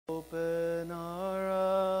Open our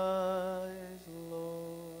eyes,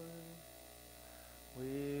 Lord.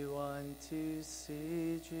 We want to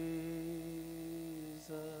see Jesus,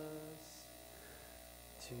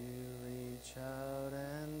 to reach out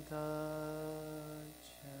and touch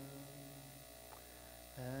Him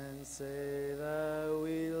and say that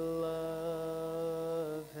we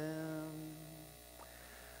love Him.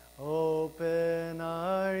 Open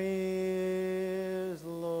our ears,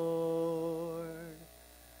 Lord,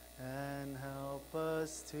 and help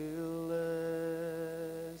us to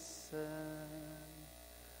listen.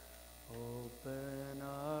 Open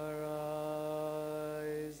our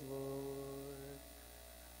eyes, Lord.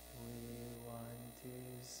 We want to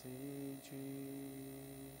see Jesus.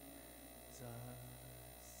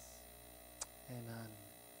 Amen.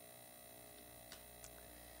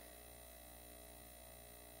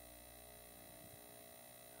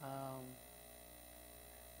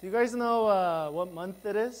 Do you guys know what month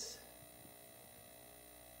it is?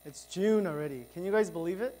 It's June already. Can you guys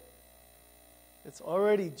believe it? It's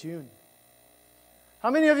already June. How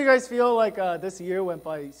many of you guys feel like this year went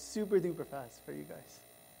by super duper fast for you guys?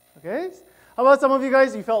 Okay? How about some of you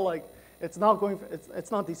guys, you felt like it's not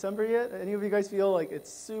December yet? Any of you guys feel like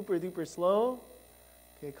it's super duper slow?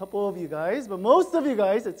 Okay, a couple of you guys, but most of you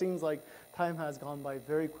guys, it seems like time has gone by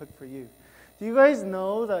very quick for you. Do you guys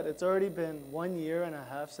know that it's already been 1 year and a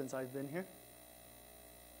half since I've been here?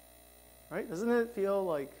 Right? Doesn't it feel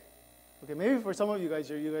like, okay, maybe for some of you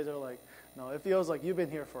guys are like, no, it feels like you've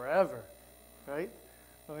been here forever, right?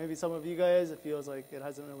 Or maybe some of you guys, it feels like it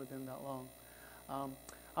hasn't really been that long.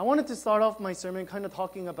 I wanted to start off my sermon kind of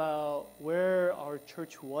talking about where our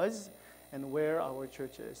church was and where our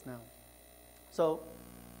church is now. So,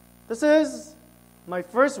 this is my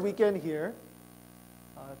first weekend here.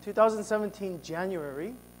 2017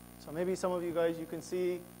 January. So maybe some of you guys, you can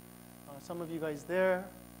see some of you guys there.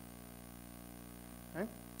 Okay?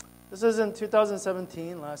 This is in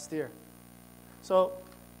 2017, last year. So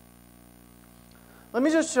let me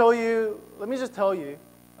just tell you,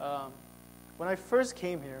 when I first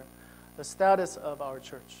came here, the status of our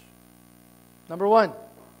church. Number one,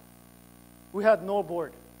 we had no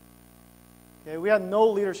board. Okay? We had no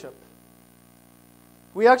leadership.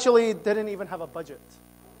 We actually didn't even have a budget.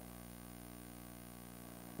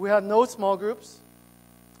 We had no small groups,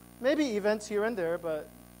 maybe events here and there, but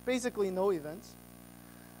basically no events.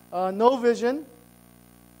 No vision,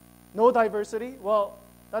 no diversity. Well,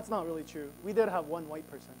 that's not really true. We did have one white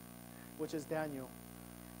person, which is Daniel.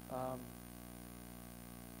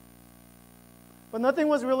 But nothing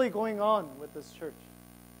was really going on with this church.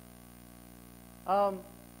 But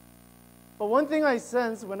one thing I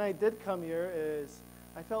sensed when I did come here is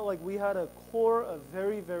I felt like we had a core of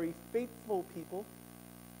very, very faithful people.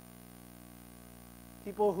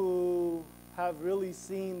 People who have really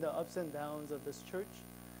seen the ups and downs of this church.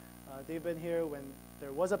 They've been here when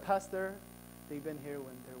there was a pastor. They've been here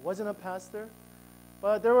when there wasn't a pastor.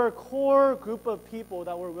 But there were a core group of people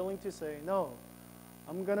that were willing to say, no,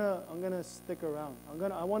 I'm gonna stick around.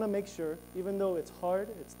 I want to make sure, even though it's hard,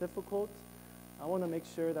 it's difficult, I want to make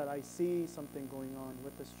sure that I see something going on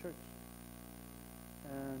with this church.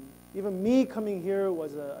 And even me coming here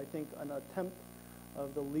was, I think, an attempt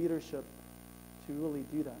of the leadership to really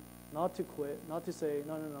do that. Not to quit, not to say,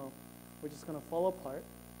 no, we're just going to fall apart.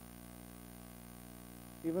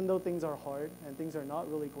 Even though things are hard and things are not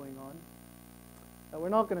really going on, that we're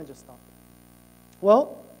not going to just stop.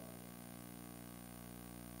 Well,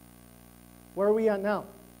 where are we at now?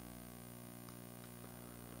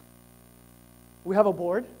 We have a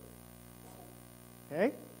board.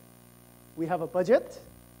 Okay? We have a budget.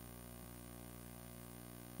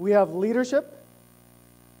 We have leadership.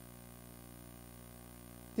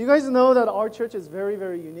 Do you guys know that our church is very,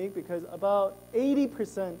 very unique because about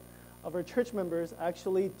 80% of our church members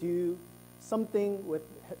actually do something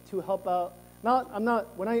to help out.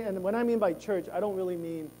 When I mean by church, I don't really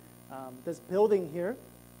mean this building here,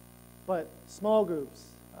 but small groups,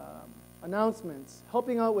 announcements,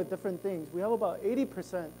 helping out with different things. We have about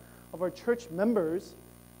 80% of our church members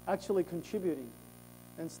actually contributing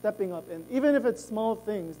and stepping up. And even if it's small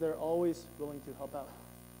things, they're always willing to help out.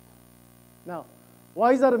 Now,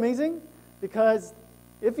 why is that amazing? Because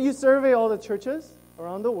if you survey all the churches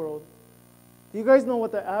around the world, do you guys know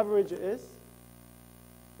what the average is?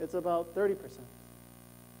 It's about 30%.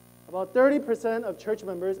 About 30% of church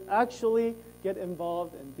members actually get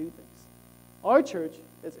involved and do things. Our church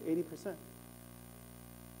is 80%.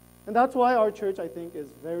 And that's why our church, I think, is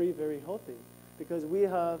very, very healthy. Because we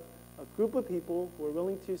have a group of people who are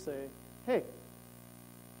willing to say, hey,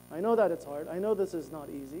 I know that it's hard. I know this is not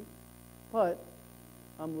easy. But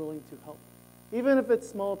I'm willing to help. Even if it's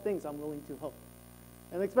small things, I'm willing to help.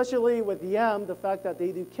 And especially with YAM, the fact that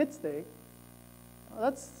they do Kids Day,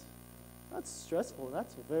 that's stressful.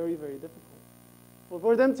 That's very, very difficult. Well,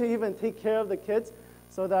 for them to even take care of the kids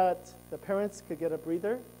so that the parents could get a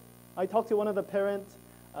breather. I talked to one of the parents.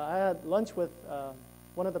 I had lunch with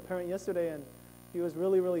one of the parents yesterday, and he was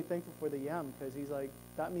really, really thankful for the YAM because he's like,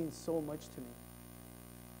 that means so much to me.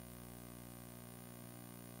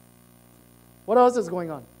 What else is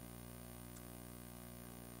going on?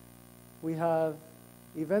 We have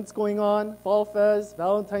events going on, Fall Fest,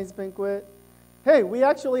 Valentine's Banquet. Hey, we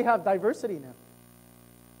actually have diversity now.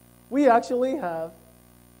 We actually have,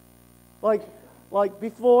 like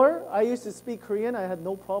before, I used to speak Korean, I had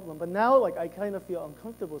no problem. But now, I kind of feel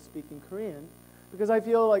uncomfortable speaking Korean because I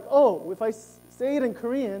feel like, if I say it in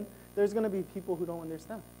Korean, there's going to be people who don't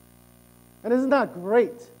understand. And isn't that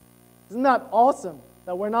great? Isn't that awesome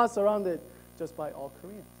that we're not surrounded just by all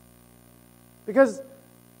Koreans? Because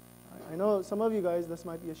I know some of you guys, this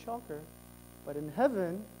might be a shocker, but in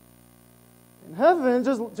heaven,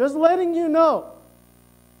 just letting you know,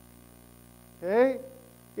 okay,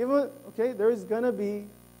 there's going to be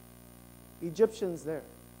Egyptians there.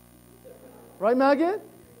 Right, Maggot?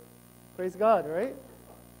 Praise God, right?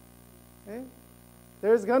 Okay.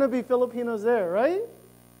 There's going to be Filipinos there, right?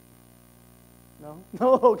 No?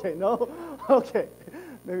 No? Okay, no? Okay,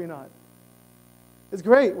 maybe not. It's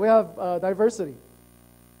great. We have diversity.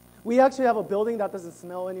 We actually have a building that doesn't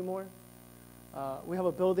smell anymore. We have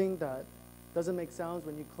a building that doesn't make sounds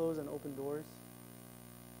when you close and open doors.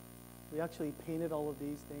 We actually painted all of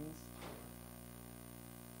these things.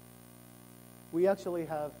 We actually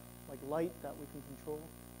have light that we can control.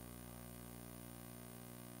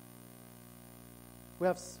 We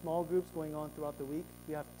have small groups going on throughout the week.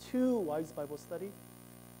 We have 2 Wives Bible study.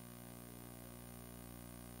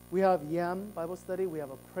 We have YAM Bible study. We have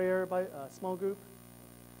a prayer small group.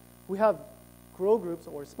 We have grow groups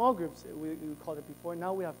or small groups, we called it before.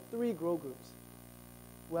 Now we have 3 grow groups.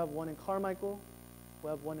 We have one in Carmichael. We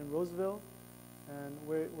have one in Roseville. And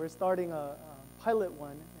we're starting a pilot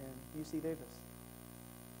one in UC Davis.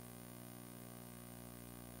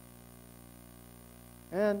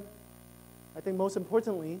 And I think most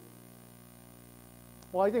importantly,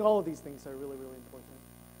 I think all of these things are really, really important.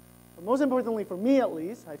 But most importantly, for me at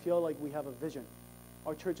least, I feel like we have a vision.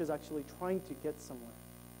 Our church is actually trying to get somewhere.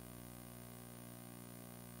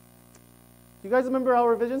 Do you guys remember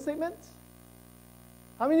our vision statement?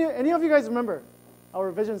 Any of you guys remember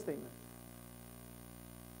our vision statement?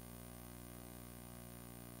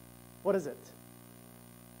 What is it?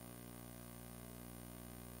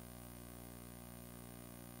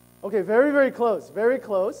 Okay, very, very close. Very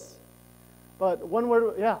close. But one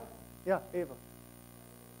word, yeah, Ava.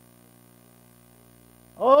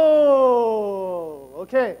 Oh,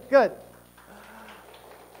 okay, good.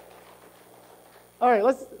 All right,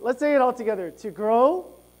 let's say it all together. To grow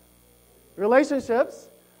relationships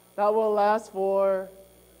that will last for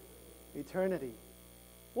eternity.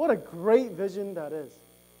 What a great vision that is.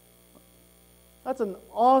 That's an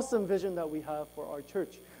awesome vision that we have for our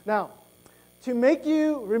church. Now, to make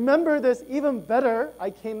you remember this even better,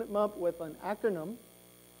 I came up with an acronym.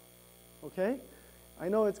 Okay? I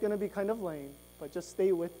know it's going to be kind of lame, but just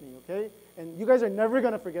stay with me, okay? And you guys are never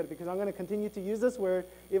going to forget it because I'm going to continue to use this word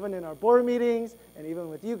even in our board meetings and even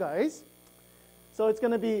with you guys. So it's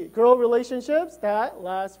going to be grow relationships that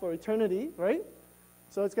last for eternity, right?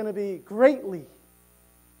 So it's going to be greatly.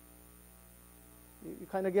 You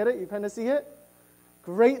kind of get it? You kind of see it?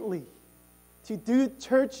 Greatly. To do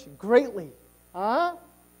church greatly. Okay.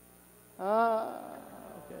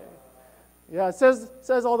 Yeah, it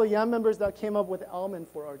says all the YAM members that came up with Almond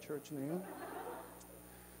for our church name.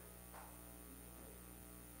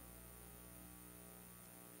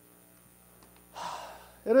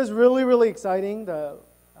 It is really, really exciting that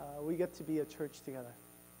we get to be a church together.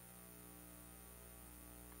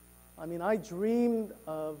 I mean, I dreamed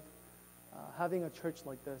of having a church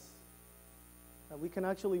like this, that we can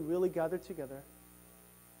actually really gather together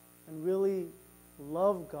and really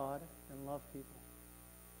love God and love people.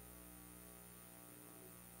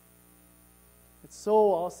 It's so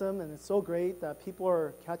awesome and it's so great that people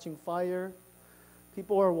are catching fire.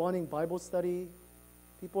 People are wanting Bible study.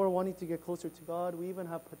 People are wanting to get closer to God. We even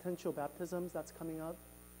have potential baptisms that's coming up.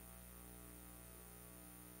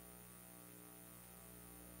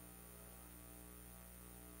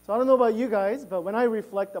 So I don't know about you guys, but when I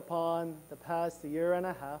reflect upon the past year and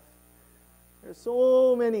a half, there's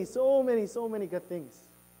so many good things.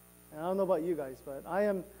 And I don't know about you guys, but I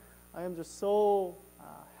am just so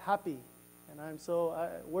happy, and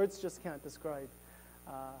words just can't describe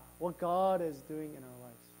what God is doing in our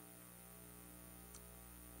lives.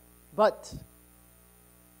 But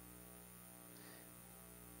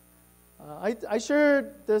I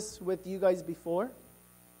shared this with you guys before,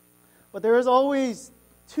 but there is always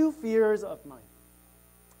two fears of mine.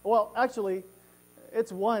 Well, actually,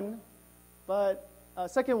 it's one, but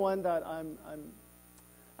second one that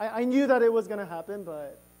I knew that it was going to happen,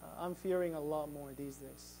 but I'm fearing a lot more these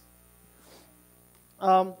days.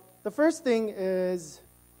 The first thing is,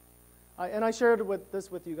 and I shared this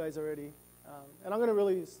with you guys already, and I'm going to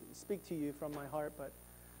really speak to you from my heart, but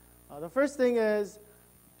the first thing is,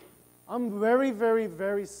 I'm very, very,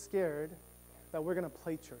 very scared that we're going to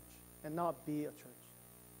play church and not be a church.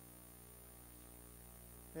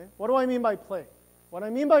 Okay? What do I mean by play? What I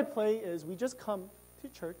mean by play is we just come to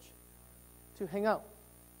church to hang out.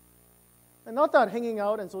 And not that hanging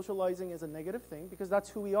out and socializing is a negative thing, because that's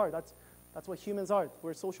who we are. That's what humans are.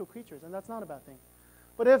 We're social creatures, and that's not a bad thing.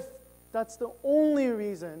 But if that's the only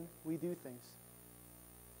reason we do things,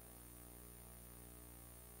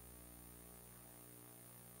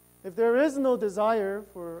 if there is no desire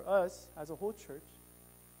for us as a whole church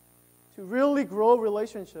to really grow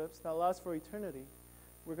relationships that last for eternity,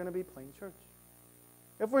 we're going to be playing church.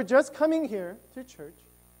 If we're just coming here to church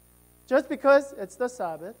just because it's the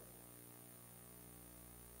Sabbath,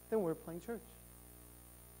 then we're playing church.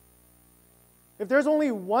 If there's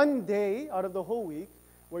only one day out of the whole week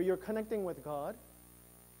where you're connecting with God,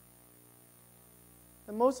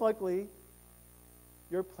 then most likely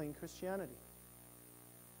you're playing Christianity.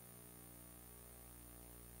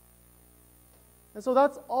 And so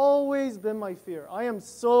that's always been my fear. I am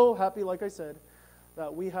so happy, like I said,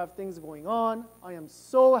 that we have things going on. I am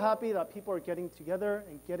so happy that people are getting together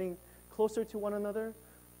and getting closer to one another.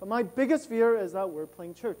 But my biggest fear is that we're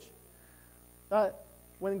playing church. That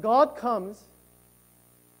when God comes,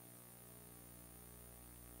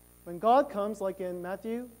 like in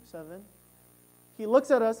Matthew 7, He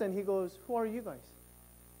looks at us and He goes, "Who are you guys?"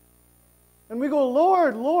 And we go,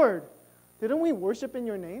 "Lord, Lord, didn't we worship in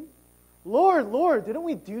your name? Lord, Lord, didn't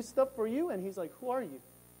we do stuff for you?" And He's like, "Who are you?"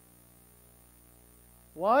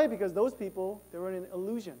 Why? Because those people, they were in an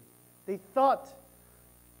illusion. They thought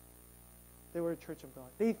they were a church of God.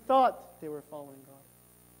 They thought they were following God.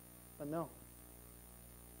 But no.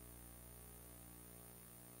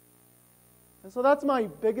 And so that's my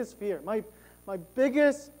biggest fear. My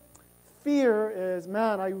biggest fear is,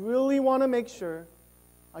 man, I really want to make sure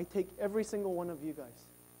I take every single one of you guys.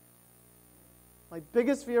 My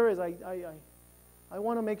biggest fear is I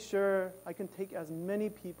want to make sure I can take as many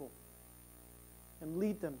people and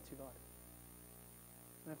lead them to God.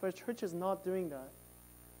 And if our church is not doing that,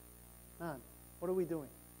 man, what are we doing?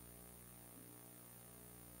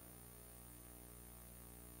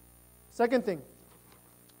 Second thing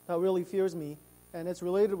that really fears me, and it's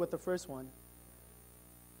related with the first one,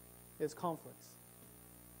 is conflicts.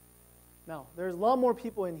 Now, there's a lot more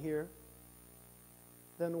people in here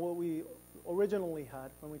than what we originally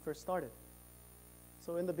had when we first started.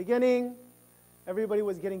 So in the beginning, everybody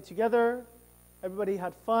was getting together, everybody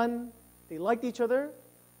had fun, they liked each other,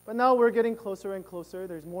 but now we're getting closer and closer.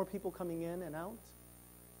 There's more people coming in and out,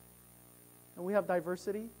 and we have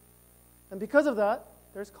diversity, and because of that,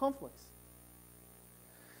 there's conflicts.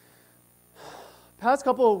 Past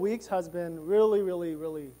couple of weeks has been really, really,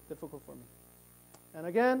 really difficult for me. And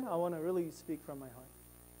again, I want to really speak from my heart.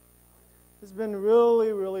 It's been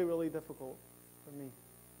really, really, really difficult for me.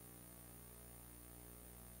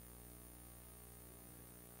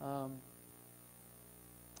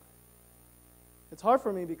 It's hard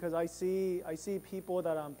for me because I see people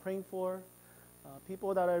that I'm praying for,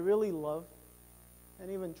 people that I really love,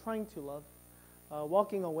 and even trying to love,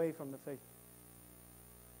 walking away from the faith.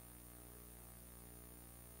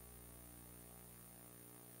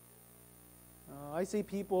 I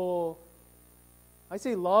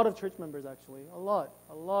see a lot of church members actually, a lot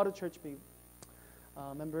of church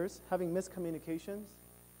members having miscommunications,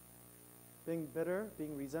 being bitter,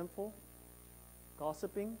 being resentful,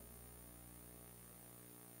 gossiping.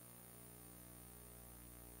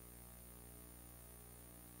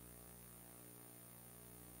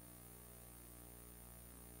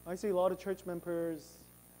 I see a lot of church members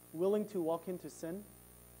willing to walk into sin,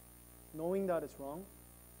 knowing that it's wrong,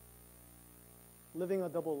 living a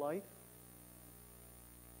double life,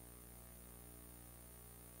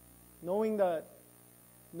 knowing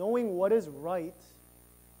what is right,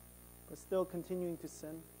 but still continuing to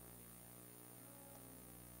sin.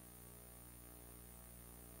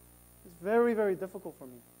 It's very, very difficult for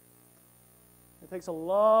me. It takes a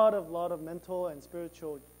lot of mental and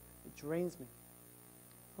spiritual, it drains me.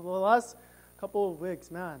 For the last couple of weeks,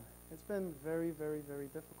 man, it's been very, very, very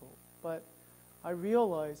difficult. But I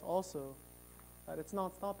realize also that it's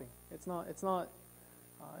not stopping. It's not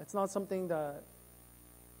something that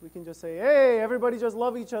we can just say, hey, everybody just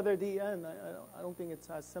love each other, the end. I don't think it's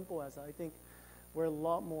as simple as that. I think we're a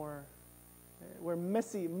lot more, we're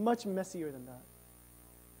messy, much messier than that.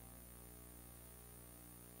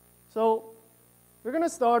 So we're going to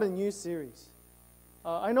start a new series.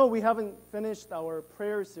 I know we haven't finished our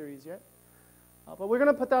prayer series yet, but we're going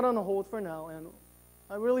to put that on hold for now, and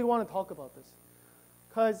I really want to talk about this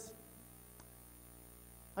because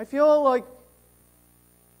I feel like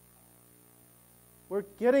we're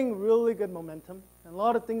getting really good momentum, and a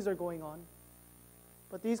lot of things are going on,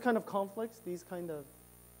 but these kind of conflicts, these kind of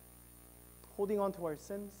holding on to our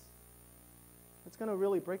sins, it's going to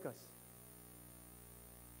really break us.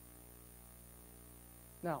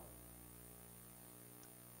 Now,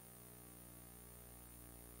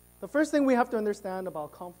 the first thing we have to understand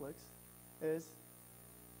about conflicts is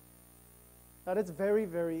that it's very,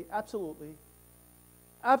 very, absolutely,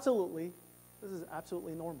 this is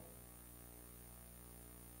absolutely normal.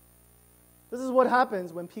 This is what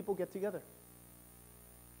happens when people get together.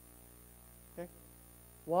 Okay?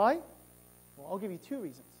 Why? Well, I'll give you two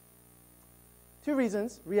reasons. Two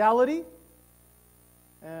reasons, reality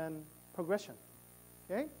and progression.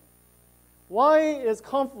 Okay? Why is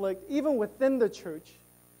conflict, even within the church,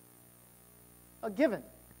 a given?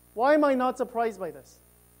 Why am I not surprised by this?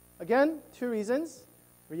 Again, two reasons,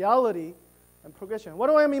 reality and progression. What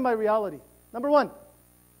do I mean by reality? Number one,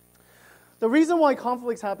 the reason why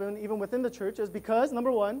conflicts happen even within the church is because,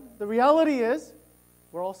 number one, the reality is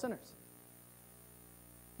we're all sinners.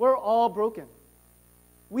 We're all broken.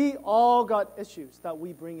 We all got issues that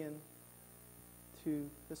we bring in to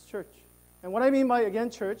this church. And what I mean by, again,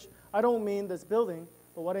 church, I don't mean this building,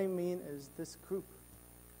 but what I mean is this group.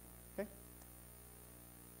 Okay?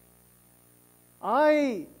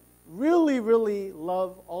 I really, really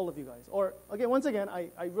love all of you guys. Or, again, once again, I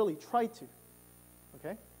really try to.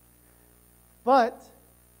 Okay? But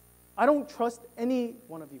I don't trust any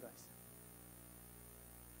one of you guys.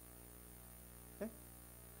 Okay?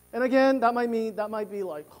 And again, that might be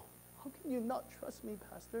like, oh, how can you not trust me,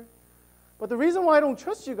 Pastor? But the reason why I don't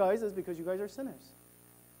trust you guys is because you guys are sinners.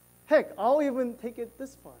 Heck, I'll even take it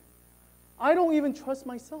this far. I don't even trust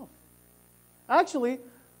myself. Actually,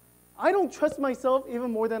 I don't trust myself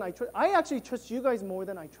even more than I actually trust you guys more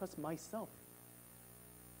than I trust myself.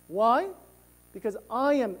 Why? Because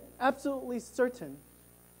I am absolutely certain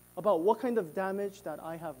about what kind of damage that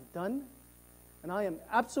I have done, and I am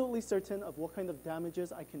absolutely certain of what kind of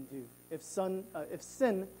damages I can do if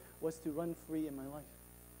sin was to run free in my life.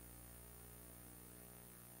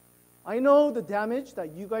 I know the damage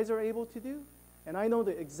that you guys are able to do, and I know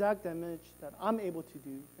the exact damage that I'm able to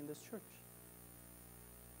do in this church.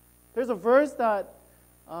 There's a verse that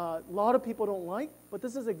a lot of people don't like, but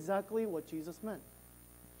this is exactly what Jesus meant.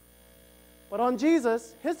 But on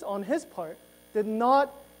Jesus, on his part, did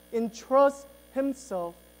not entrust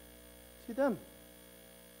himself to them.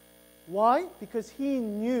 Why? Because he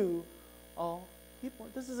knew all people.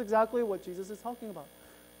 This is exactly what Jesus is talking about.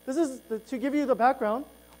 This is, to give you the background,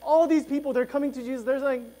 all these people, they're coming to Jesus. They're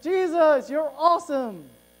saying, Jesus, you're awesome.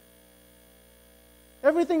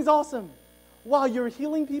 Everything's awesome. Wow, you're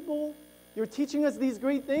healing people. You're teaching us these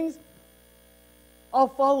great things. I'll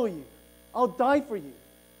follow you. I'll die for you.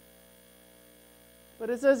 But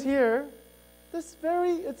it says here,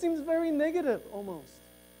 it seems very negative almost.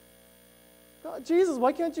 God, Jesus,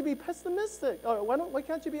 why can't you be pessimistic? Or why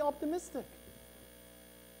can't you be optimistic?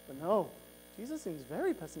 But no, Jesus seems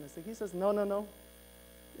very pessimistic. He says, no.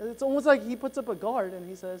 It's almost like he puts up a guard and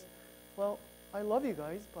he says, well, I love you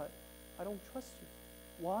guys, but I don't trust you.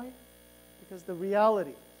 Why? Because the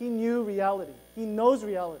reality. He knew reality. He knows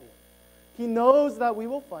reality. He knows that we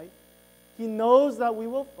will fight. He knows that we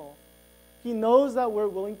will fall. He knows that we're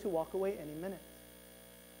willing to walk away any minute.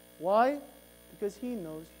 Why? Because he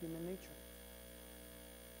knows human nature.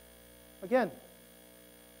 Again,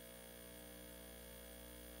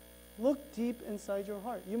 look deep inside your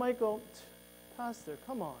heart. You might go, Pastor,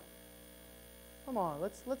 come on.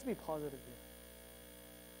 Let's be positive here.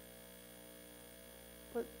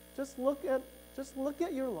 But just look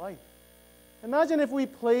at your life. Imagine if we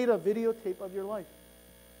played a videotape of your life.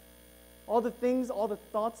 All the things, all the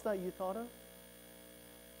thoughts that you thought of.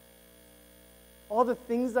 All the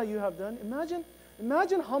things that you have done.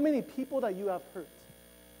 Imagine how many people that you have hurt.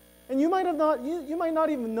 And you might not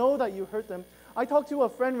even know that you hurt them. I talked to a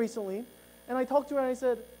friend recently, and I talked to her and I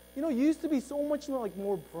said, you used to be so much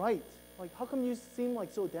more bright. Like, how come you seem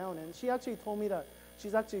like so down? And she actually told me that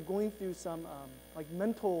she's actually going through some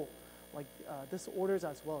mental disorders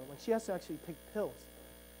as well. Like, she has to actually take pills.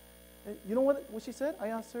 And you know what she said? I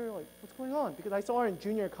asked her, like, what's going on? Because I saw her in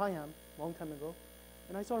junior Kayam a long time ago.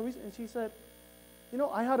 And I saw her recently, and she said,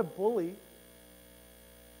 I had a bully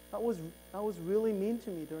that was really mean to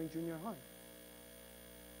me during junior high.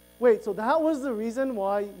 Wait, so that was the reason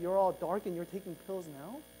why you're all dark and you're taking pills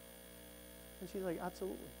now? And she's like,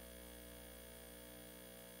 absolutely.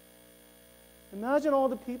 Imagine all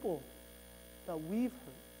the people that we've hurt.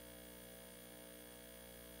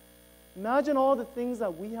 Imagine all the things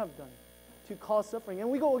that we have done to cause suffering. And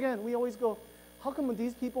we always go, how come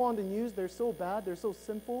these people on the news, they're so bad, they're so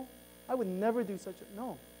sinful? I would never do such a...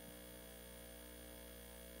 No.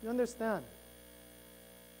 You understand?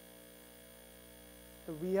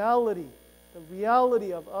 The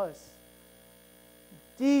reality of us,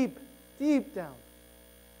 deep down,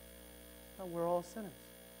 that we're all sinners.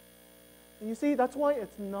 And you see, that's why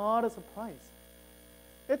it's not a surprise.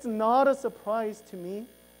 It's not a surprise to me.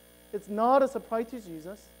 It's not a surprise to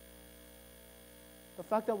Jesus. The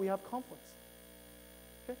fact that we have conflicts.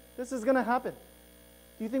 Okay? This is going to happen.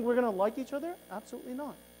 Do you think we're going to like each other? Absolutely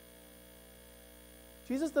not.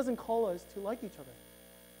 Jesus doesn't call us to like each other.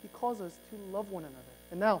 He calls us to love one another.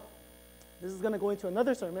 And now, this is going to go into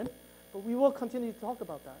another sermon, but we will continue to talk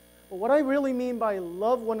about that. But what I really mean by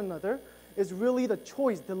love one another is really the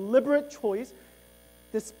choice, deliberate choice,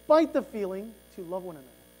 despite the feeling, to love one another.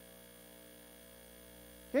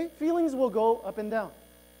 Okay? Feelings will go up and down.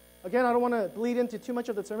 Again, I don't want to bleed into too much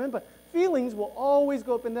of the sermon, but feelings will always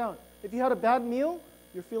go up and down. If you had a bad meal,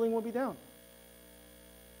 your feeling will be down.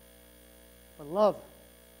 But love.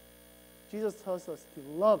 Jesus tells us to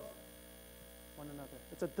love one another.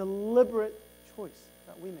 It's a deliberate choice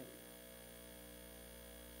that we make.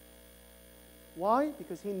 Why?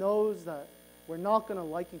 Because he knows that we're not going to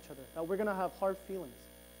like each other, that we're going to have hard feelings.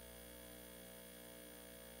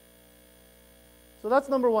 So that's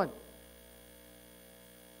number one.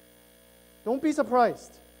 Don't be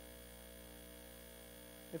surprised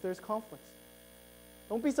if there's conflicts.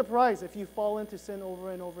 Don't be surprised if you fall into sin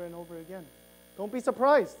over and over and over again. Don't be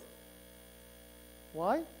surprised.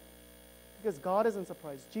 Why? Because God isn't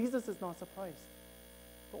surprised. Jesus is not surprised.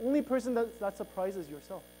 The only person that's surprised is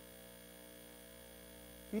yourself.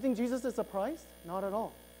 Do you think Jesus is surprised? Not at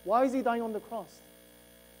all. Why is he dying on the cross?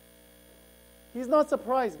 He's not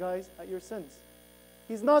surprised, guys, at your sins.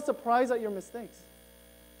 He's not surprised at your mistakes.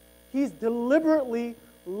 He's deliberately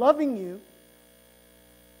loving you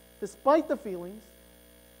despite the feelings,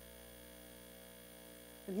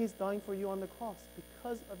 and he's dying for you on the cross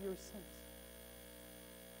because of your sins.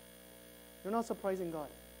 You're not surprising God.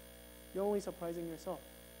 You're only surprising yourself.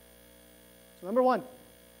 So number one,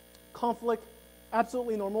 conflict,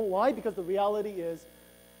 absolutely normal. Why? Because the reality is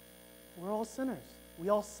we're all sinners. We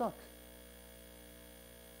all suck.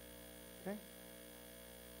 Okay?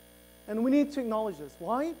 And we need to acknowledge this.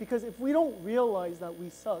 Why? Because if we don't realize that we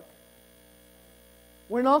suck,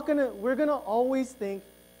 we're gonna always think,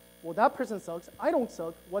 well, that person sucks. I don't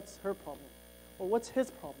suck. What's her problem? Or what's his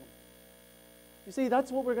problem? You see,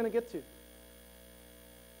 that's what we're going to get to.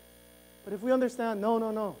 But if we understand,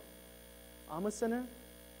 no, I'm a sinner.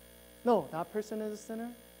 No, that person is a sinner.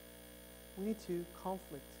 We need to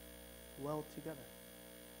conflict well together.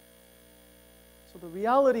 So the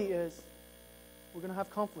reality is we're going to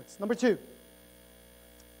have conflicts. Number two,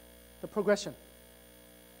 the progression.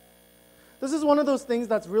 This is one of those things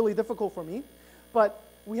that's really difficult for me, but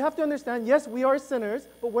we have to understand, yes, we are sinners,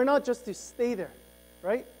 but we're not just to stay there,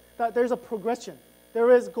 right? That there's a progression.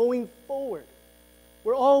 There is going forward.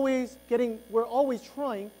 We're always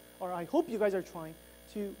trying, or I hope you guys are trying,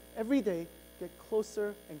 to every day get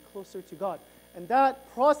closer and closer to God. And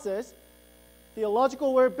that process,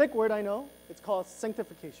 theological word, big word, I know, it's called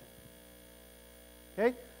sanctification.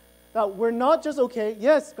 Okay? That we're not just, okay,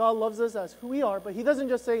 yes, God loves us as who we are, but he doesn't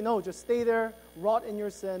just say, no, just stay there, rot in your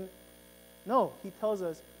sin. No, he tells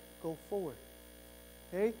us, go forward.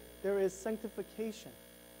 Okay? There is sanctification.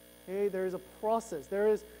 Okay? There is a process.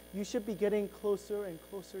 You should be getting closer and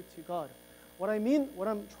closer to God. What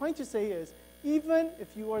I'm trying to say is, even if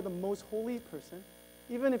you are the most holy person,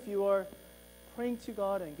 even if you are praying to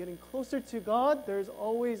God and getting closer to God, there's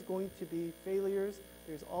always going to be failures.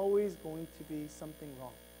 There's always going to be something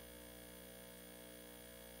wrong.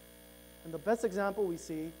 And the best example we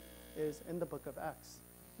see is in the book of Acts.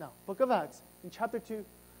 Now, book of Acts, in chapter 2,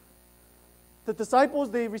 the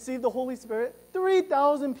disciples, they received the Holy Spirit.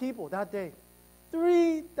 3,000 people that day.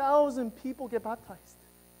 3,000 people get baptized.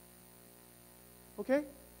 Okay?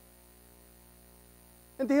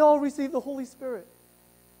 And they all received the Holy Spirit.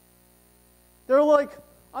 They're like,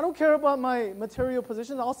 I don't care about my material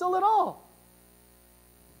possessions. I'll sell it all.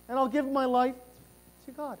 And I'll give my life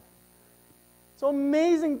to God. So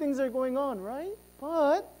amazing things are going on, right?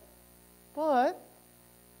 But,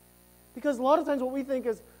 because a lot of times what we think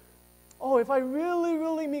is, oh, if I really,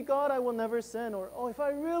 really meet God, I will never sin. Or, oh, if I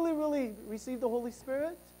really, really receive the Holy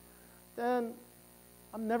Spirit, then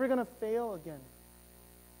I'm never going to fail again.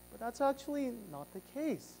 But that's actually not the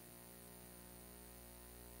case.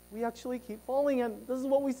 We actually keep falling, and this is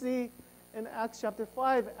what we see in Acts chapter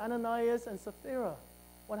 5, Ananias and Sapphira.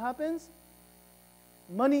 What happens?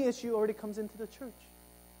 Money issue already comes into the church.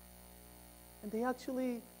 And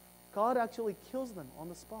God actually kills them on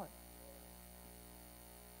the spot.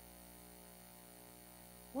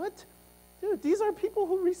 What? Dude, these are people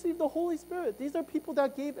who received the Holy Spirit. These are people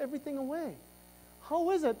that gave everything away.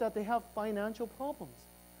 How is it that they have financial problems?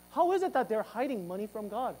 How is it that they're hiding money from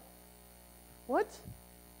God? What?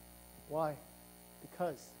 Why?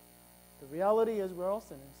 Because the reality is we're all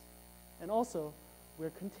sinners. And also, we're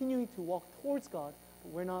continuing to walk towards God,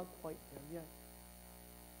 but we're not quite there yet.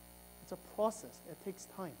 It's a process. It takes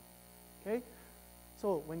time. Okay?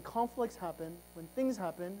 So when conflicts happen, when things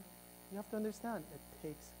happen, you have to understand it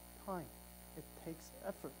takes time. It takes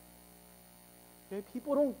effort. Okay?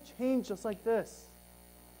 People don't change just like this.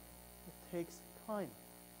 It takes time.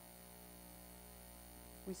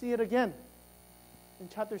 We see it again in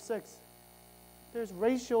chapter 6. There's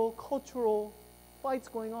racial, cultural fights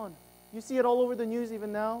going on. You see it all over the news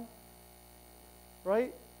even now.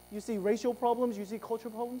 Right? You see racial problems, you see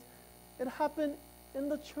cultural problems. It happened in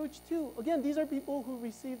the church too. Again, these are people who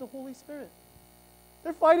receive the Holy Spirit.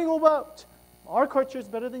 They're fighting about our culture is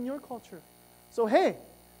better than your culture. So hey,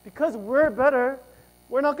 because we're better,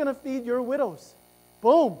 we're not going to feed your widows.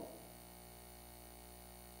 Boom.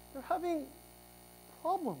 They're having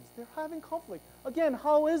problems. They're having conflict. Again,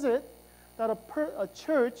 how is it that a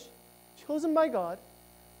church chosen by God,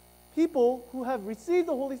 people who have received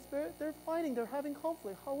the Holy Spirit, they're fighting, they're having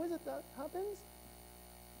conflict? How is it that happens?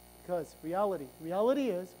 Because reality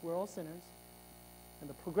is we're all sinners, and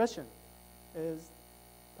the progression is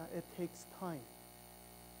that it takes time.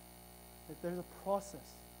 That there's a process.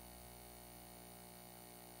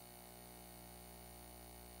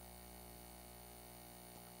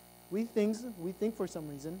 We think for some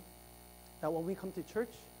reason that when we come to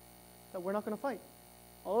church, that we're not going to fight.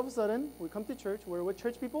 All of a sudden, we come to church, we're with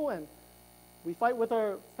church people, and we fight with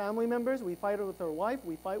our family members, we fight with our wife,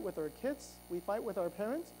 we fight with our kids, we fight with our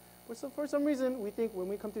parents. For some reason, we think when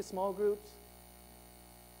we come to small groups,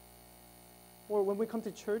 or when we come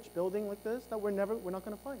to church building like this, that we're not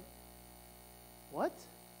going to fight. What?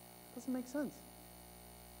 Doesn't make sense.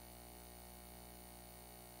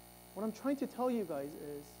 What I'm trying to tell you guys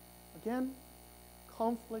is, again,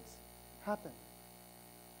 conflicts happen.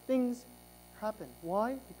 Things happen.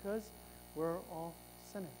 Why? Because we're all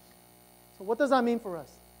sinners. So what does that mean for us?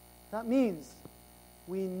 That means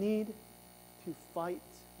we need to fight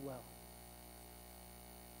well.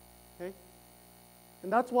 Okay?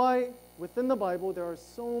 And that's why within the Bible there are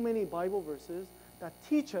so many Bible verses that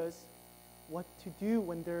teach us what to do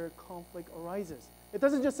when conflict arises. It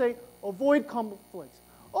doesn't just say avoid conflicts.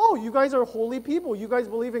 Oh, you guys are holy people. You guys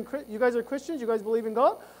are Christians. You guys believe in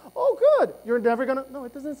God. Oh, good. You're never gonna. No,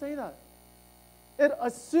 it doesn't say that. It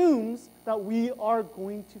assumes that we are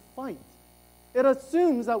going to fight. It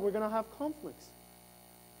assumes that we're going to have conflicts.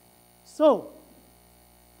 So,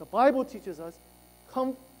 the Bible teaches us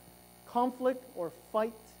conflict or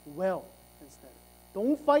fight well instead.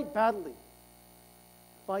 Don't fight badly.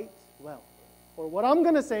 Fight well. Or what I'm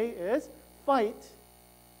going to say is fight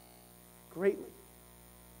greatly.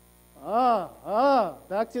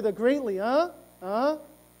 Back to the greatly, You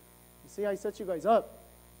see, I set you guys up.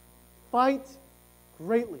 Fight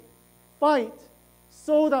greatly. Fight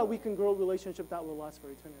so that we can grow a relationship that will last for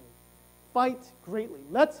eternity. Fight greatly.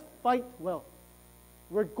 Let's fight well.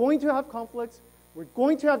 We're going to have conflicts. We're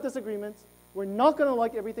going to have disagreements. We're not going to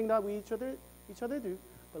like everything that each other do.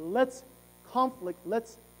 But let's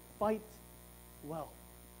fight well.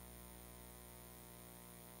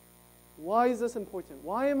 Why is this important?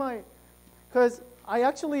 Because I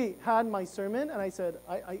actually had my sermon and I said,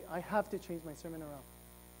 I have to change my sermon around.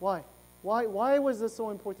 Why? Why was this so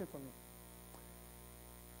important for me?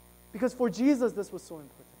 Because for Jesus, this was so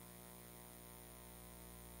important.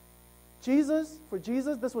 For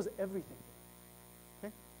Jesus, this was everything.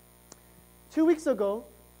 Okay? 2 weeks ago,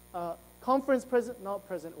 conference president, not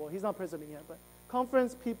president, well, he's not president yet, but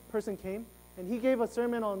conference person came, and he gave a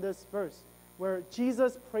sermon on this verse, where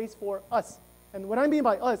Jesus prays for us. And what I mean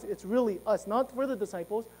by us, it's really us, not for the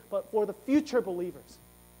disciples, but for the future believers.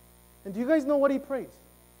 And do you guys know what he prays?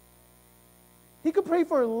 He could pray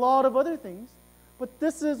for a lot of other things, but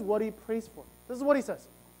this is what he prays for. This is what he says.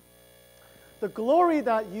 the glory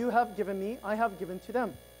that you have given me, I have given to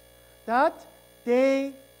them, that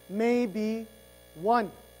they may be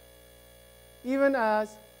one, even as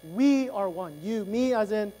we are one. You, me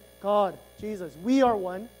as in God, Jesus, we are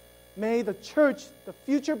one. May the church, the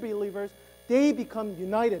future believers, they become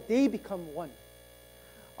united. They become one.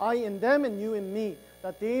 I in them and you in me,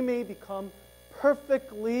 that they may become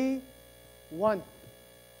perfectly one.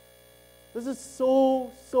 This is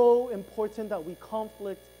so important that we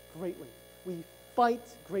conflict greatly. We fight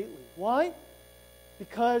greatly. Why?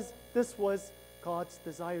 Because this was God's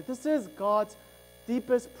desire. This is God's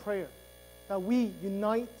deepest prayer, that we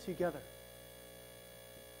unite together.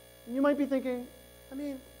 And you might be thinking,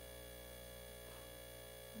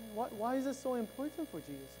 why is this so important for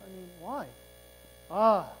Jesus? Why?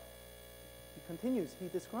 He continues, he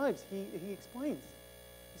describes, he explains.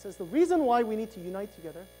 He says the reason why we need to unite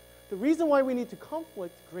together, the reason why we need to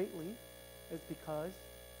conflict greatly is because,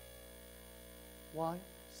 why?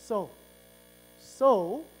 So,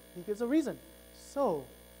 he gives a reason. So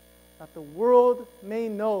that the world may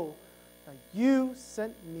know that you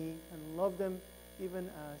sent me and loved them even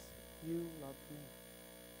as you loved me.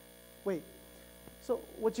 Wait. So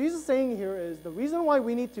what Jesus is saying here is the reason why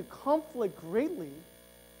we need to conflict greatly.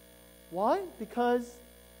 Why? Because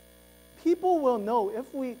people will know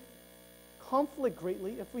if we conflict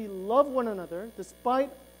greatly, if we love one another despite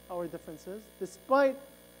our differences, despite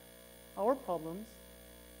our problems,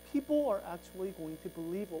 people are actually going to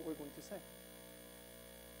believe what we're going to say.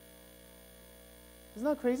 Isn't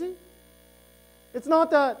that crazy? It's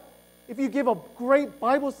not that if you give a great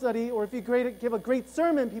Bible study or if you give a great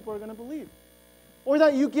sermon, people are going to believe. Or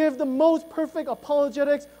that you give the most perfect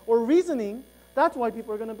apologetics or reasoning, that's why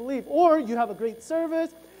people are going to believe. Or you have a great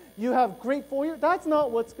service, you have great foyer. That's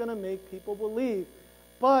not what's going to make people believe.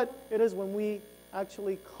 But it is when we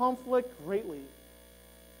actually conflict greatly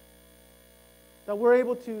that we're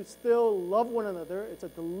able to still love one another. It's a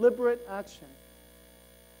deliberate action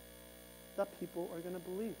that people are going to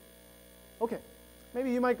believe. Okay,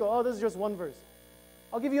 maybe you might go, oh, this is just one verse.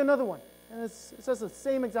 I'll give you another one. And it says the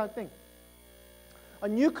same exact thing. A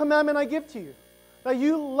new commandment I give to you, that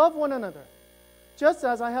you love one another, just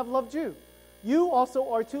as I have loved you. You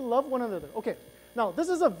also are to love one another. Okay, now this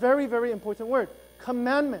is a very, very important word.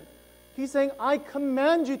 Commandment. He's saying, I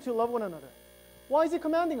command you to love one another. Why is he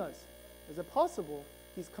commanding us? Is it possible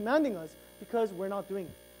he's commanding us because we're not doing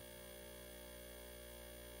it?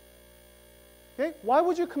 Okay, why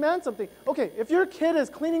would you command something? Okay, if your kid is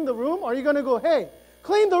cleaning the room, are you going to go, hey,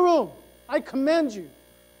 clean the room, I command you?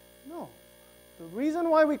 No. The reason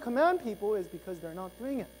why we command people is because they're not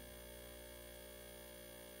doing it.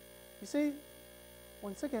 You see,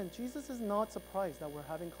 once again, Jesus is not surprised that we're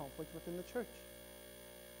having conflict within the church,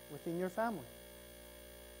 within your family,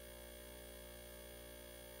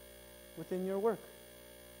 within your work,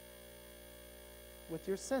 with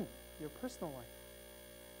your sin, your personal life.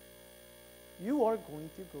 You are going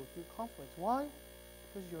to go through conflict. Why?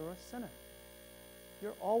 Because you're a sinner.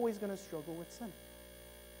 You're always going to struggle with sin.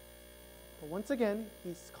 But once again,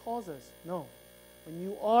 he calls us, no, when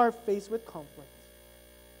you are faced with conflict,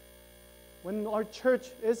 when our church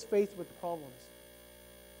is faced with problems,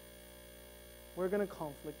 we're going to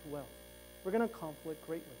conflict well. We're going to conflict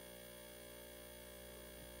greatly.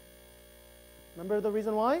 Remember the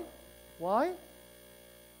reason why? Why?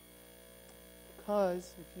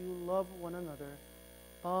 Because if you love one another,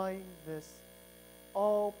 by this,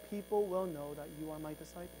 all people will know that you are my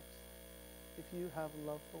disciples, if you have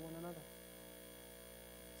love for one another.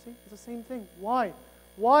 See, it's the same thing. Why?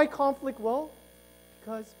 Why conflict well?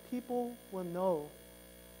 Because people will know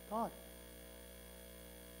God.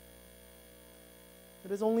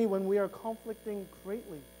 It is only when we are conflicting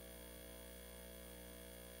greatly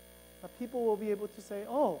that people will be able to say,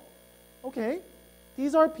 oh, okay,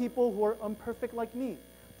 these are people who are imperfect like me.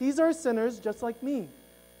 These are sinners just like me.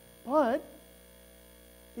 But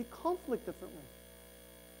they conflict differently.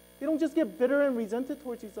 They don't just get bitter and resented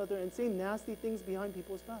towards each other and say nasty things behind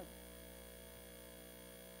people's back.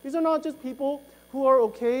 These are not just people who are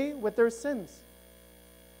okay with their sins.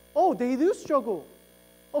 Oh, they do struggle.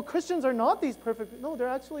 Oh, Christians are not these perfect. No, they're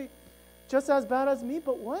actually just as bad as me,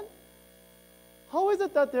 but what? How is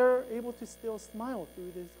it that they're able to still smile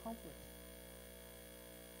through this conflict?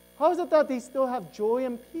 How is it that they still have joy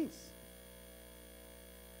and peace?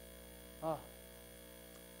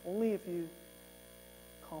 Only if you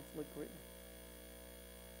conflict greatly.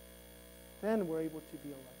 Then we're able to be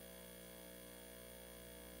alive.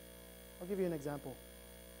 I'll give you an example.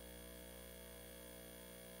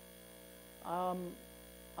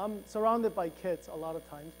 I'm surrounded by kids a lot of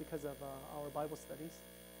times because of our Bible studies.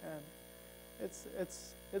 And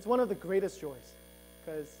it's one of the greatest joys,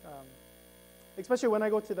 because especially when I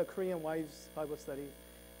go to the Korean wives Bible study,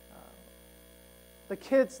 the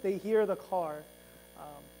kids, they hear the car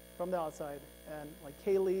from the outside, and like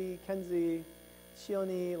Kaylee, Kenzie,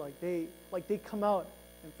 Shioni, they come out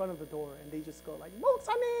in front of the door and they just go like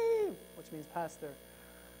 "목사님," which means pastor,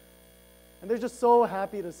 and they're just so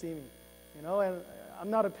happy to see me, you know. And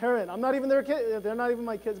I'm not a parent, I'm not even their kid, they're not even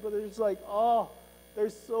my kids, but they're just like, oh, they're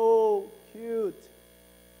so cute.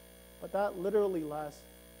 But that literally lasts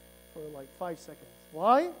for like 5 seconds.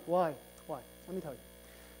 Why? Let me tell you.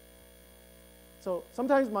 So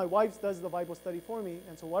sometimes my wife does the Bible study for me,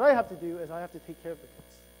 and so what I have to do is I have to take care of the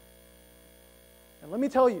kids. And let me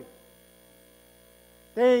tell you,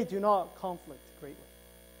 they do not conflict greatly.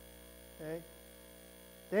 Okay?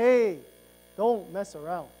 They don't mess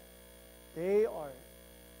around. They are,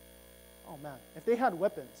 oh man, if they had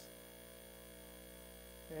weapons,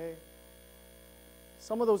 okay,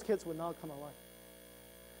 some of those kids would not come alive.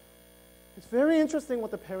 It's very interesting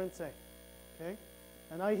what the parents say, okay?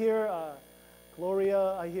 And I hear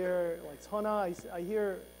Gloria, I hear like Sona, I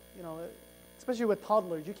hear, you know, especially with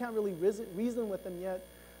toddlers, you can't really reason with them yet.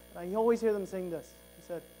 But I always hear them saying this. He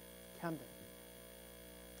said, Camden,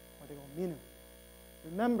 or they go, Minu,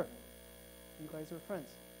 remember, you guys are friends.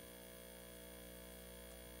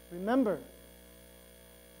 Remember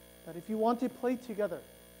that if you want to play together,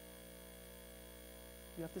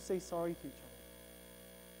 you have to say sorry to each other.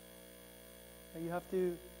 And you have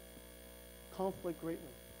to conflict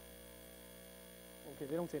greatly. Okay,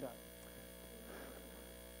 they don't say that.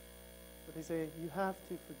 But they say you have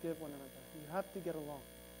to forgive one another. You have to get along.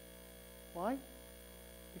 Why?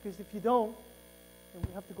 Because if you don't, then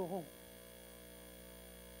we have to go home.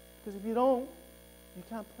 Because if you don't, you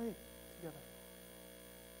can't play together.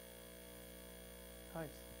 Guys,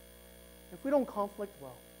 if we don't conflict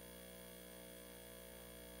well,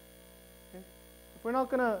 okay, if we're not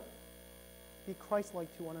going to be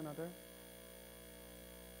Christ-like to one another,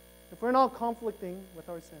 if we're not conflicting with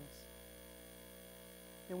our sins,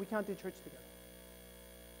 then we can't do church together.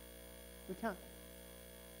 We can't.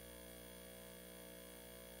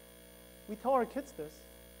 We tell our kids this,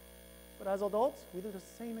 but as adults, we do the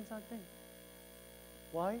same exact thing.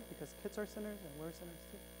 Why? Because kids are sinners and we're sinners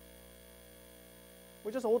too.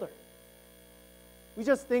 We're just older. We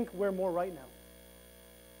just think we're more right now,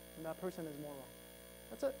 and that person is more wrong.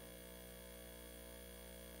 That's it.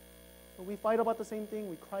 But we fight about the same thing,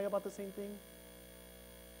 we cry about the same thing.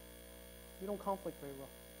 We don't conflict very well.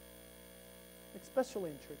 Especially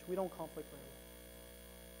in church, we don't conflict very well.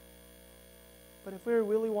 But if we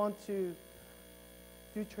really want to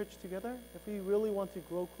do church together, if we really want to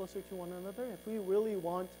grow closer to one another, if we really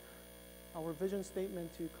want our vision statement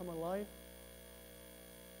to come alive,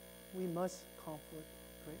 we must conflict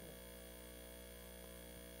greatly.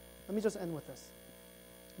 Let me just end with this.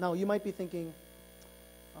 Now, you might be thinking,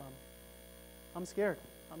 I'm scared.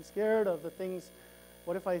 I'm scared of the things.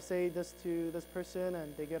 What if I say this to this person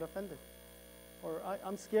and they get offended? Or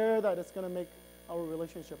I'm scared that it's going to make our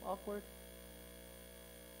relationship awkward.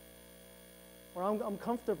 Or I'm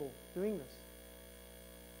comfortable doing this.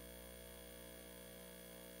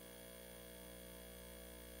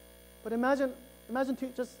 But imagine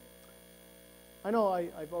just, I know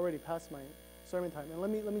I've already passed my sermon time, and let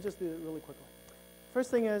me just do it really quickly. First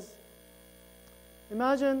thing is,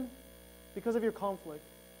 imagine because of your conflict,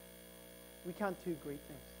 we can't do great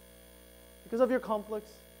things. Because of your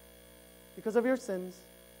conflicts, because of your sins,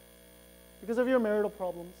 because of your marital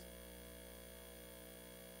problems,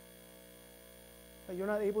 that you're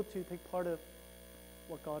not able to take part of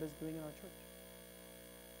what God is doing in our church.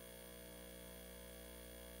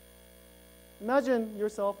 Imagine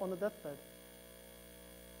yourself on the deathbed.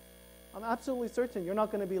 I'm absolutely certain you're not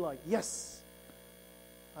going to be like, yes,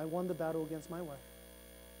 I won the battle against my wife.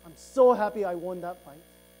 I'm so happy I won that fight.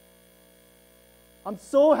 I'm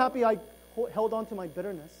so happy I held on to my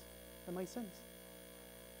bitterness and my sins.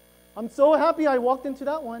 I'm so happy I walked into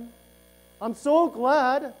that one. I'm so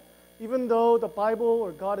glad, even though the Bible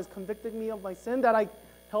or God has convicted me of my sin, that I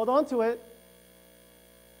held on to it.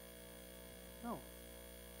 No,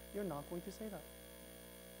 you're not going to say that.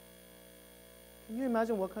 Can you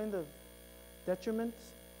imagine what kind of detriment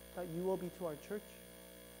that you will be to our church?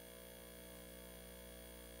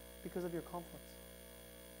 Because of your conflicts,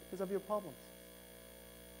 because of your problems.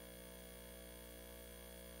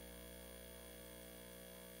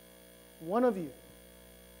 One of you,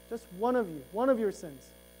 just one of you, one of your sins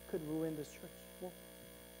could ruin this church. Well,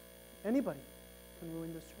 anybody can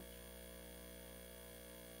ruin this church.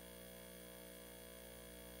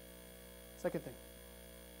 Second thing,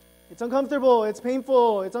 it's uncomfortable, it's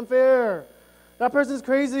painful, it's unfair. That person's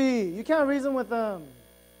crazy. You can't reason with them.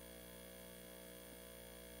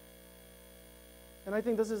 And I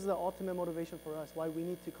think this is the ultimate motivation for us, why we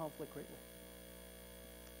need to conflict greatly.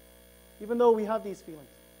 Even though we have these feelings,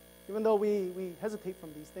 even though we hesitate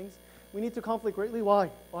from these things, we need to conflict greatly. Why?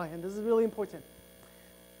 Why? And this is really important.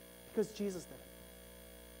 Because Jesus did it.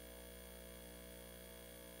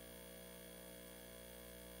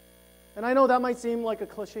 And I know that might seem like a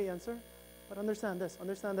cliche answer, but understand this.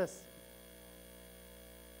 Understand this.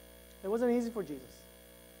 It wasn't easy for Jesus.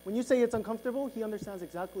 When you say it's uncomfortable, he understands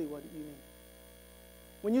exactly what you mean.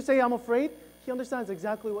 When you say I'm afraid, he understands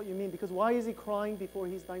exactly what you mean. Because why is he crying before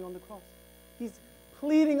he's dying on the cross? He's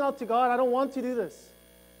pleading out to God, I don't want to do this.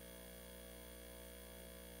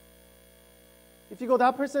 If you go,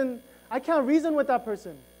 that person, I can't reason with that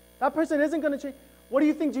person. That person isn't going to change. What do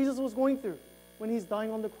you think Jesus was going through when he's dying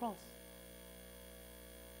on the cross?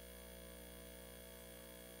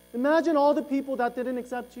 Imagine all the people that didn't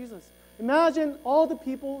accept Jesus. Imagine all the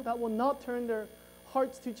people that will not turn their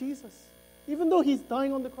hearts to Jesus, even though he's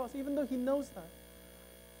dying on the cross, even though he knows that.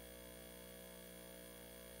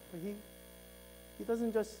 But he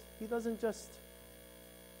doesn't just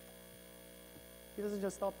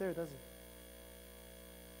stop there, does he?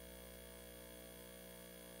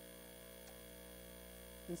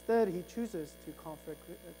 Instead, he chooses to conflict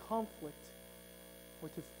or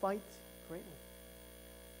to fight greatly.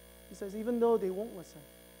 He says, even though they won't listen,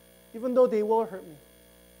 even though they will hurt me,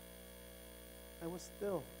 I will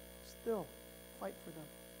still fight for them.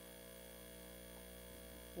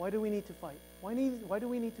 Why do we need to fight? Why do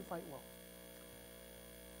we need to fight well?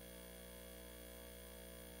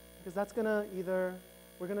 Because that's going to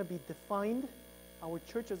we're going to be defined, our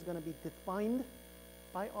church is going to be defined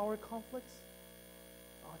by our conflicts.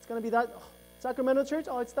 Oh, it's going to be that Sacramento church,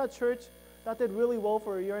 it's that church that did really well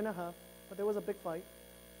for a year and a half, but there was a big fight.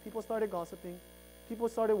 People started gossiping. People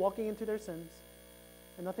started walking into their sins,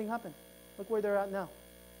 and nothing happened. Look where they're at now.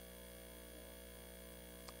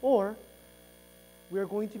 Or we are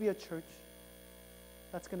going to be a church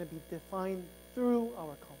that's going to be defined through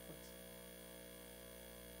our conflicts.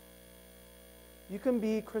 You can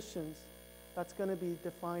be Christians that's going to be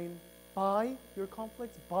defined by your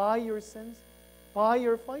conflicts, by your sins, by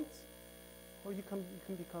your fights, or you can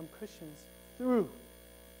become Christians through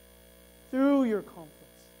your conflicts,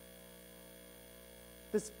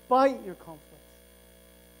 despite your conflicts.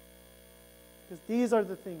 Because these are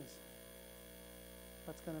the things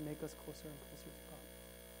that's going to make us closer and closer to God.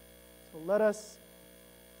 So let us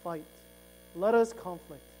fight. Let us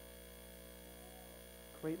conflict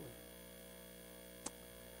greatly.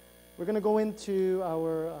 We're going to go into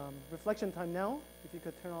our reflection time now. If you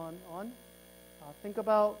could turn on. Think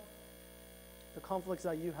about the conflicts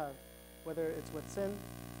that you have, whether it's with sin,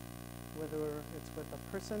 whether it's with a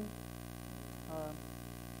person.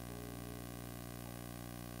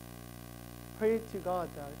 Pray to God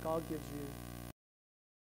that God gives you